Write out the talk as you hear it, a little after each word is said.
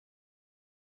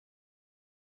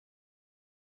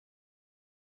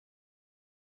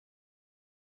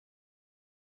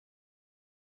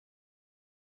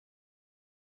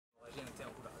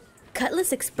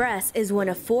Cutlass Express is one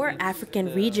of 4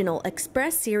 African Regional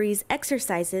Express Series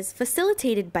exercises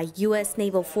facilitated by U.S.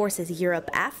 Naval Forces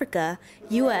Europe-Africa,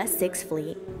 U.S. 6th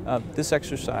Fleet. This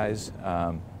exercise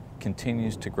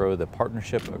continues to grow the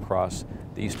partnership across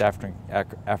the East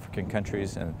African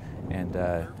countries and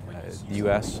the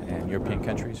U.S. and European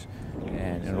countries,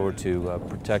 and in order to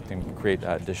protect and create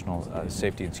additional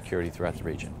safety and security throughout the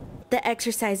region. The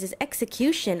exercise's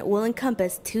execution will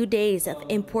encompass 2 days of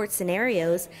import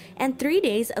scenarios and 3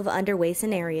 days of underway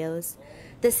scenarios.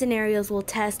 The scenarios will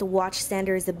test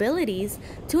watchstanders' abilities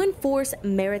to enforce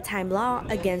maritime law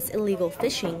against illegal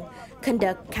fishing,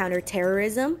 conduct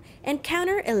counterterrorism, and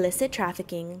counter illicit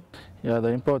trafficking. Yeah, the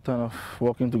importance of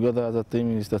working together as a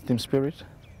team is the team spirit.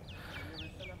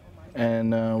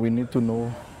 And we need to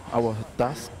know our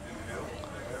task,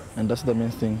 and that's the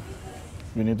main thing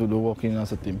we need to do working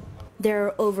as a team. There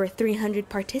are over 300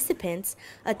 participants,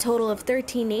 a total of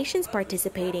 13 nations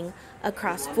participating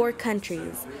across 4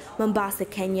 countries: Mombasa,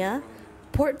 Kenya,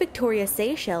 Port Victoria,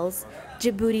 Seychelles,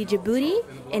 Djibouti,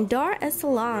 and Dar es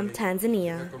Salaam,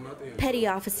 Tanzania. Petty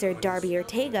Officer Darby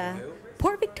Ortega,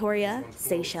 Port Victoria,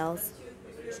 Seychelles.